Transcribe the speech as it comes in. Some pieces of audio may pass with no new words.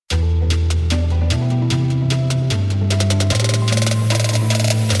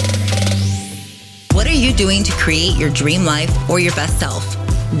you doing to create your dream life or your best self?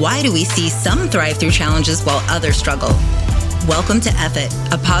 Why do we see some thrive through challenges while others struggle? Welcome to F It,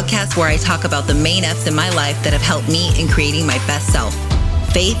 a podcast where I talk about the main F's in my life that have helped me in creating my best self.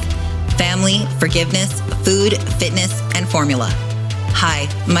 Faith, family, forgiveness, food, fitness, and formula. Hi,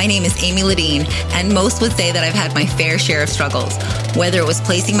 my name is Amy Ledeen, and most would say that I've had my fair share of struggles. Whether it was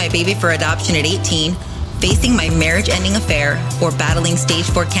placing my baby for adoption at 18, facing my marriage-ending affair, or battling stage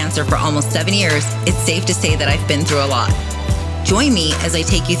 4 cancer for almost 7 years, it's safe to say that I've been through a lot. Join me as I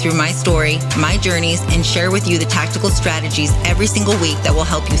take you through my story, my journeys, and share with you the tactical strategies every single week that will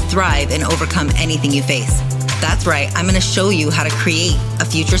help you thrive and overcome anything you face. That's right, I'm going to show you how to create a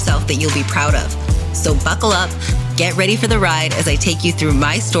future self that you'll be proud of. So buckle up, get ready for the ride as I take you through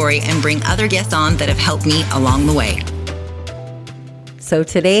my story and bring other guests on that have helped me along the way. So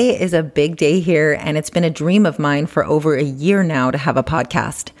today is a big day here, and it's been a dream of mine for over a year now to have a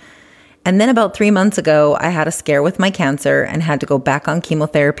podcast. And then about 3 months ago, I had a scare with my cancer and had to go back on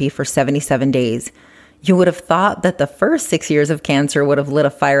chemotherapy for 77 days. You would have thought that the first 6 years of cancer would have lit a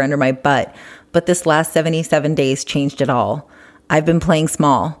fire under my butt, but this last 77 days changed it all. I've been playing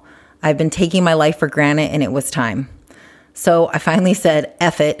small. I've been taking my life for granted, and it was time. So I finally said,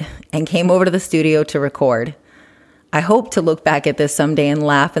 F it, and came over to the studio to record. I hope to look back at this someday and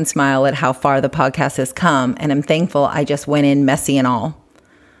laugh and smile at how far the podcast has come, and I'm thankful I just went in messy and all.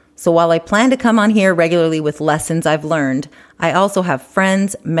 So while I plan to come on here regularly with lessons I've learned, I also have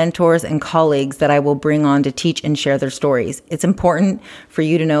friends, mentors, and colleagues that I will bring on to teach and share their stories. It's important for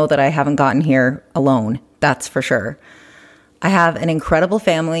you to know that I haven't gotten here alone. That's for sure. I have an incredible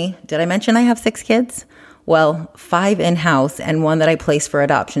family. Did I mention I have 6 kids? Well, 5 in-house and 1 that I placed for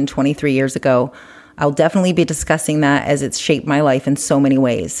adoption 23 years ago. I'll definitely be discussing that as it's shaped my life in so many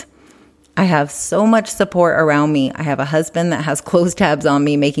ways. I have so much support around me. I have a husband that has closed tabs on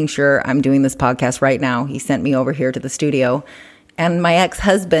me, making sure I'm doing this podcast right now. He sent me over here to the studio. And my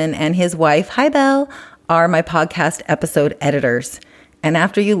ex-husband and his wife, hi Belle, are my podcast episode editors. And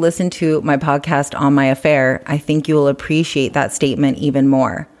after you listen to my podcast on my affair, I think you will appreciate that statement even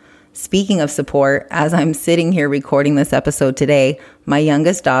more. Speaking of support, as I'm sitting here recording this episode today, my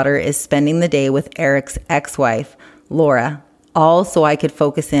youngest daughter is spending the day with Eric's ex-wife, Laura, all so I could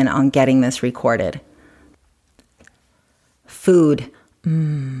focus in on getting this recorded. Food.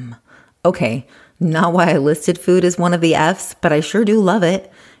 Okay, not why I listed food as one of the F's, but I sure do love it.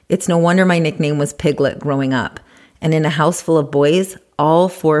 It's no wonder my nickname was Piglet growing up. And in a house full of boys, all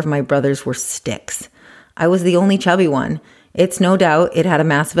 4 of my brothers were sticks. I was the only chubby one. It's no doubt it had a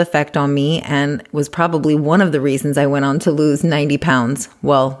massive effect on me and was probably one of the reasons I went on to lose 90 pounds.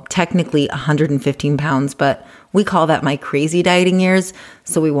 Well, technically 115 pounds, but we call that my crazy dieting years,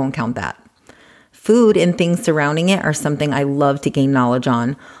 so we won't count that. Food and things surrounding it are something I love to gain knowledge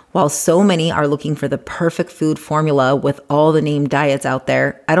on. While so many are looking for the perfect food formula with all the named diets out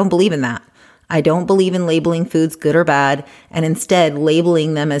there, I don't believe in that. I don't believe in labeling foods good or bad, and instead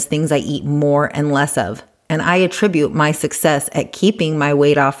labeling them as things I eat more and less of. And I attribute my success at keeping my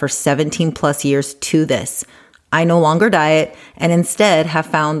weight off for 17 plus years to this. I no longer diet and instead have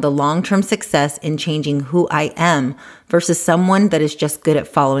found the long-term success in changing who I am versus someone that is just good at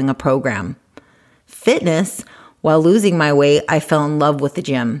following a program. Fitness, while losing my weight, I fell in love with the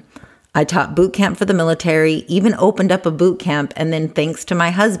gym. I taught boot camp for the military, even opened up a boot camp, and then thanks to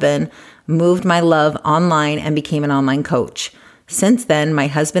my husband, moved my love online and became an online coach. Since then, my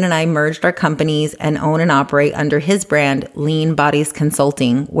husband and I merged our companies and own and operate under his brand, Lean Bodies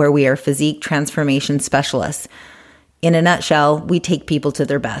Consulting, where we are physique transformation specialists. In a nutshell, we take people to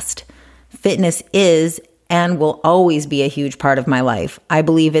their best. Fitness is and will always be a huge part of my life. I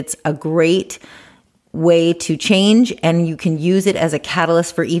believe it's a great way to change, and you can use it as a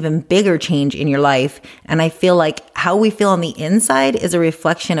catalyst for even bigger change in your life. And I feel like how we feel on the inside is a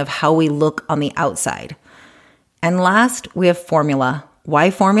reflection of how we look on the outside. And last, we have formula. Why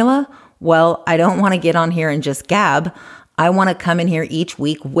formula? Well, I don't want to get on here and just gab. I want to come in here each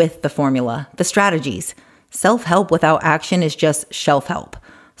week with the formula, the strategies. Self-help without action is just shelf help.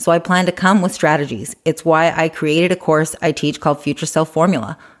 So I plan to come with strategies. It's why I created a course I teach called Future Self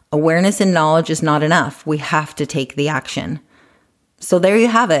Formula. Awareness and knowledge is not enough. We have to take the action. So there you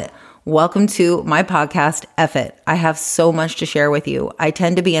have it. Welcome to my podcast, F It. I have so much to share with you. I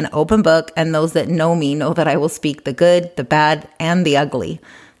tend to be an open book, and those that know me know that I will speak the good, the bad, and the ugly.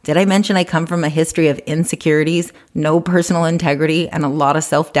 Did I mention I come from a history of insecurities, no personal integrity, and a lot of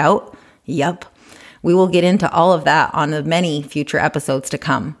self-doubt? Yep. We will get into all of that on the many future episodes to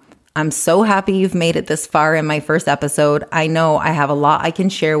come. I'm so happy you've made it this far in my first episode. I know I have a lot I can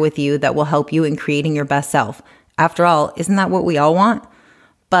share with you that will help you in creating your best self. After all, isn't that what we all want?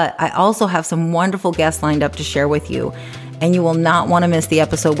 But I also have some wonderful guests lined up to share with you. And you will not want to miss the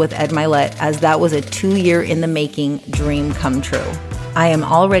episode with Ed Mylett, as that was a 2-year in the making dream come true. I am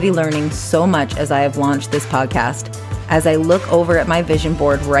already learning so much as I have launched this podcast. As I look over at my vision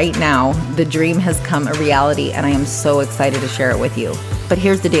board right now, the dream has come a reality, and I am so excited to share it with you. But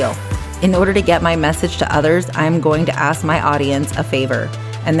here's the deal. In order to get my message to others, I'm going to ask my audience a favor,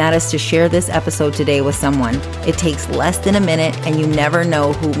 and that is to share this episode today with someone. It takes less than a minute, and you never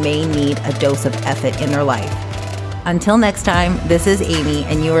know who may need a dose of F It in their life. Until next time, this is Amy,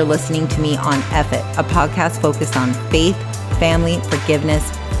 and you are listening to me on F It, a podcast focused on faith, family, forgiveness,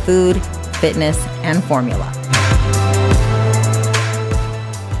 food, fitness, and formula.